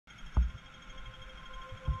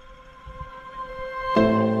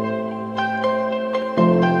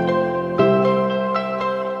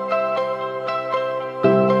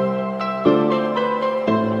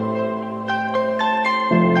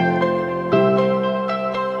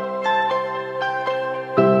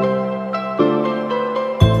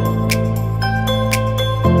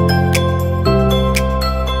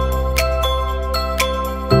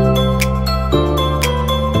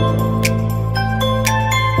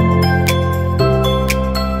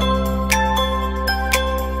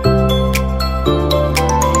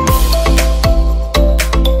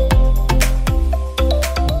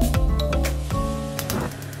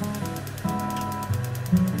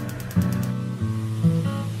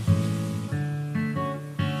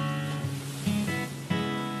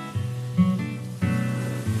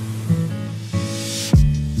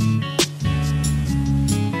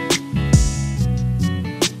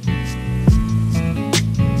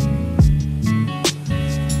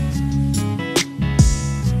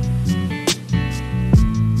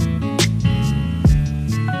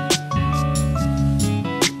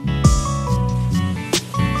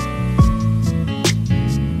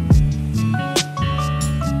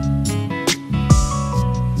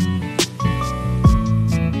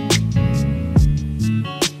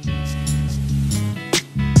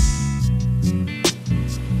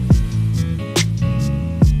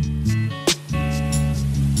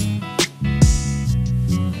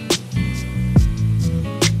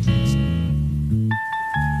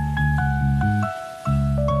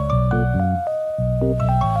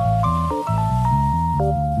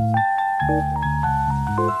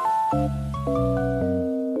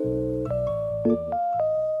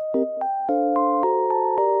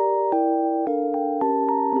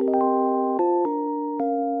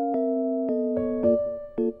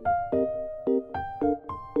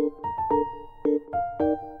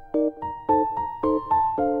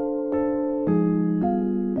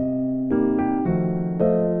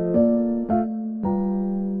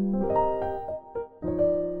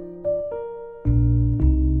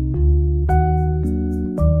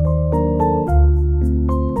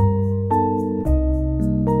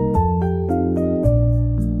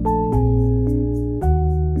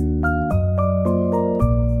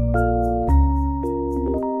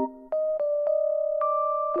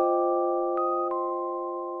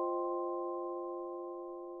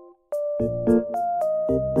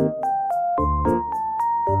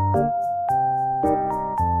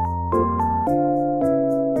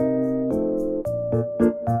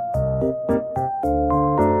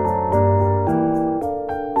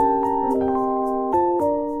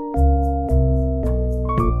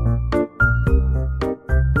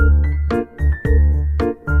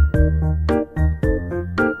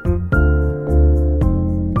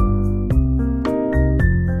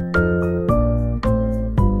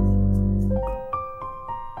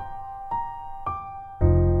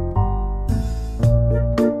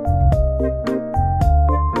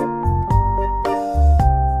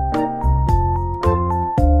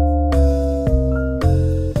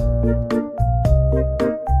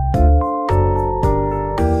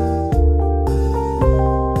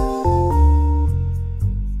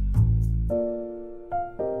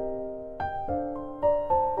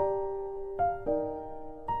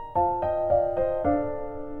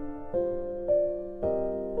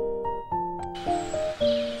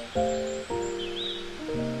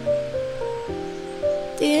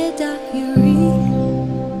Dear diary,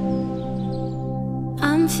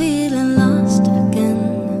 I'm feeling lost again,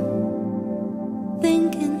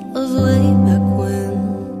 thinking of way back when.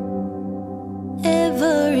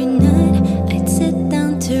 Every night I'd sit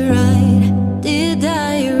down to write. Dear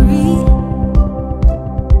diary,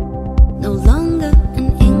 no longer an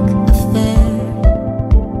ink affair.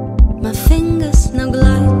 My fingers now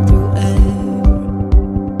glide through air.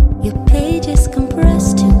 Your pages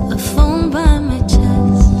compressed to a phone by my chest.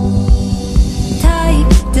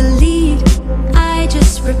 Delete, I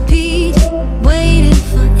just repeat, waiting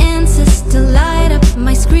for answers to light up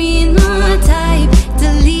my screen. Type,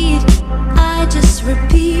 delete, I just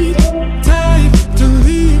repeat. Type,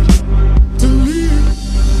 delete, delete.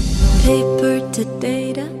 Paper to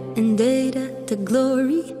data and data to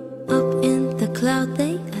glory. Up in the cloud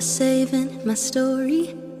they are saving my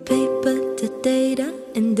story. Paper to data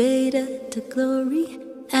and data to glory.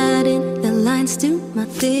 Adding the lines to my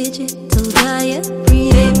digital diary.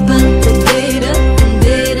 Paper to data and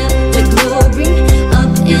data to glory.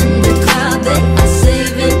 Up in the cloud they are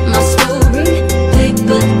saving my story.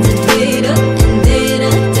 Paper to data and data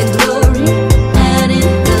to glory. Adding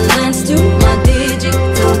the lines to my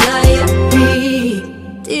digital diary.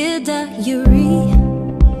 Dear diary,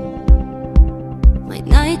 my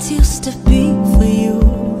nights used to be for you.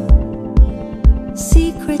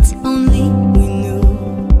 Secrets only we knew.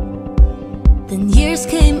 Then years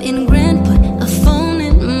came in grand, put a phone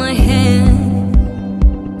in my hand.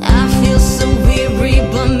 I feel so weary,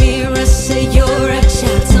 but mirrors say you're a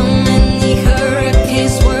child. So many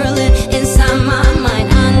hurricanes swirling inside my mind.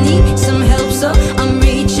 I need some help, so I'm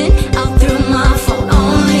reaching out through my phone,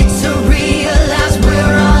 only to realize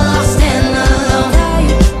we're all lost and alone.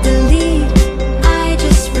 Type, delete, I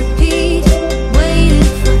just repeat, waiting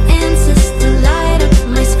for answers to light up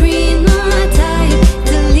my screen. Type,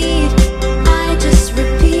 delete, I just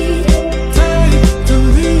repeat. Type,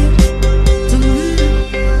 delete,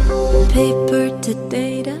 delete. Paper to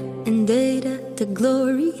data and data to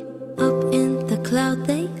glory. Up in the cloud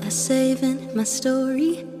they are saving my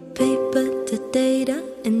story. Paper to data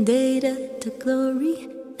and data to glory.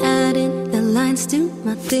 Adding the lines to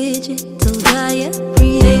my digital diary.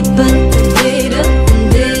 Paper to data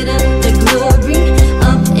and data to glory.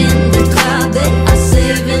 Up in the cloud they are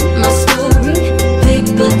saving my story.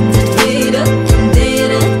 Paper to data and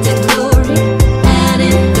data to glory.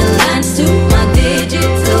 Adding the lines to my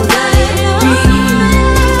digital diary.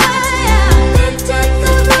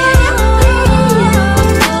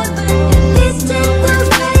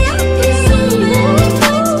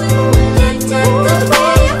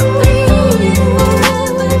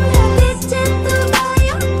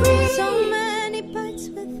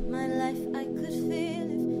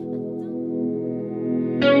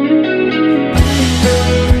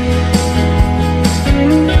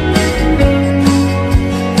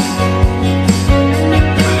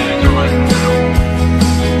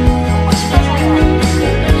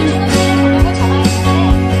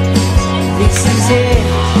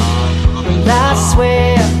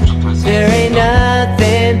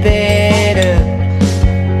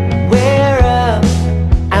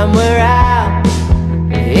 and we're out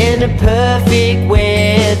in the perfect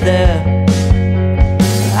weather.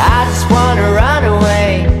 I just wanna run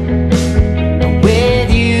away with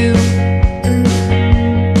you.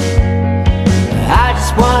 I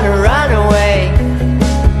just wanna run away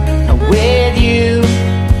with you.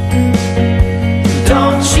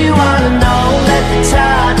 Don't you wanna know that the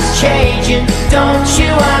time's changing? Don't you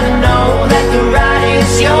wanna know that the ride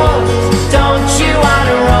is yours? Don't you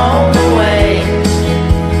wanna roll away?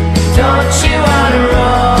 Don't you wanna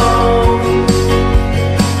roll?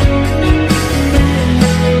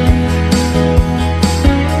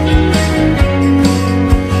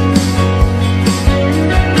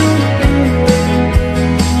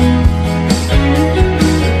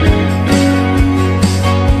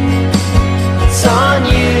 It's on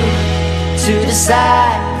you to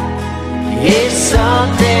decide if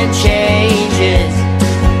something changes.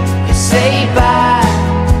 Say bye,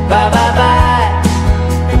 bye, bye, bye.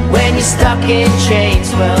 When you're stuck in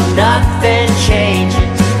chains, well, nothing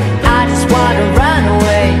changes.